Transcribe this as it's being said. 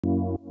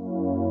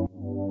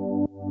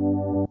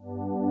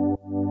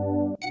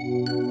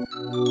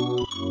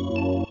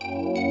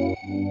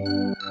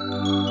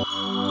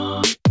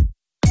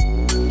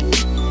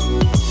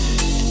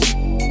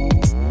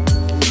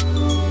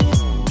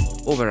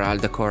Well,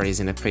 the car is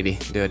in a pretty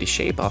dirty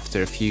shape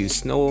after a few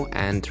snow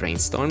and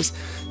rainstorms,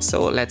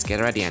 so let's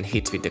get ready and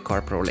hit with the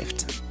CarPro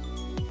Lift.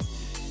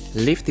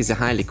 Lift is a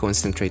highly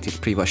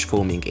concentrated pre-wash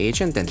foaming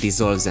agent that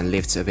dissolves and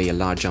lifts away a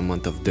large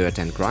amount of dirt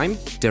and grime.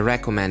 The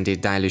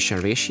recommended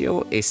dilution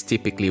ratio is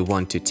typically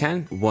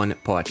 1:10, 1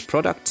 part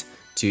product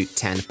to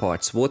 10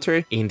 parts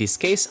water. In this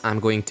case,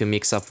 I'm going to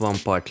mix up 1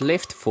 part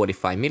Lift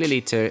 45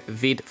 ml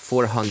with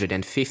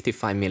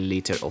 455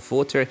 ml of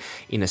water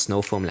in a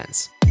snowfoam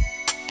lens.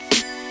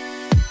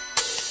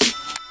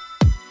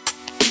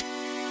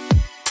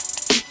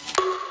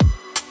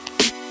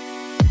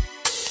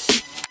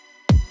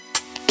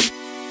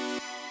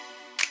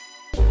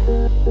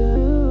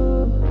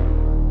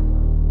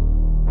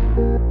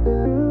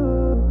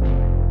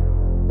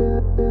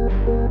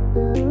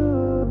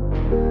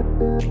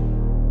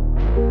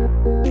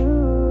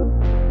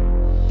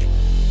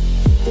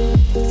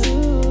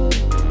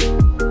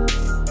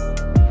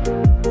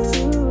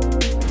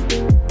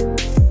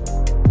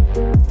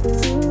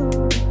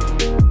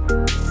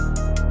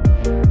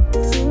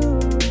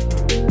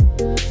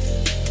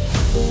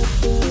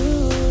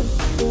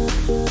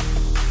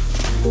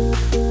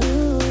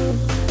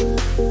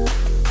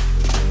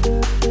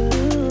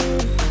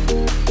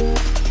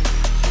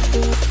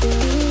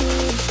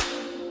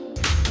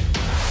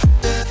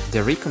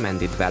 The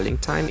recommended dwelling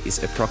time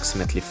is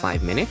approximately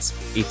 5 minutes.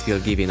 It will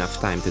give enough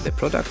time to the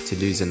product to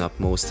loosen up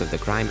most of the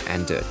grime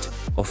and dirt.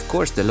 Of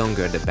course, the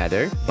longer the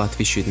better, but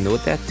we should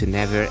note that to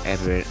never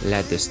ever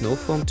let the snow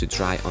foam to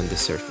dry on the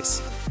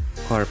surface.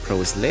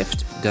 CarPro's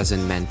Lift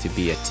doesn't meant to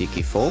be a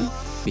sticky foam,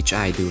 which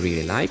I do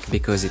really like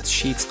because it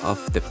sheets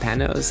off the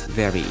panels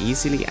very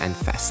easily and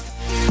fast.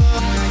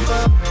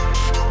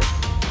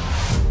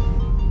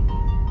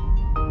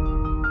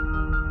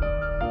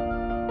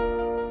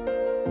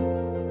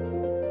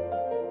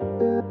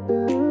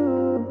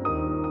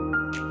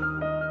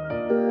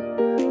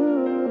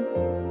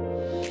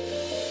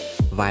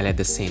 While at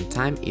the same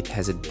time it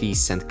has a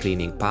decent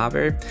cleaning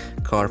power,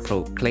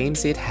 CarPro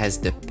claims it has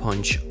the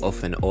punch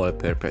of an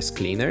all-purpose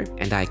cleaner,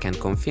 and I can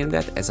confirm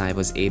that as I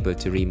was able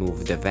to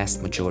remove the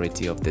vast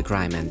majority of the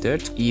grime and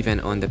dirt,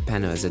 even on the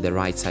panels at the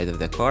right side of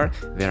the car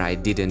where I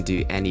didn't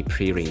do any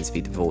pre-rinse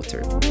with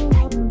water.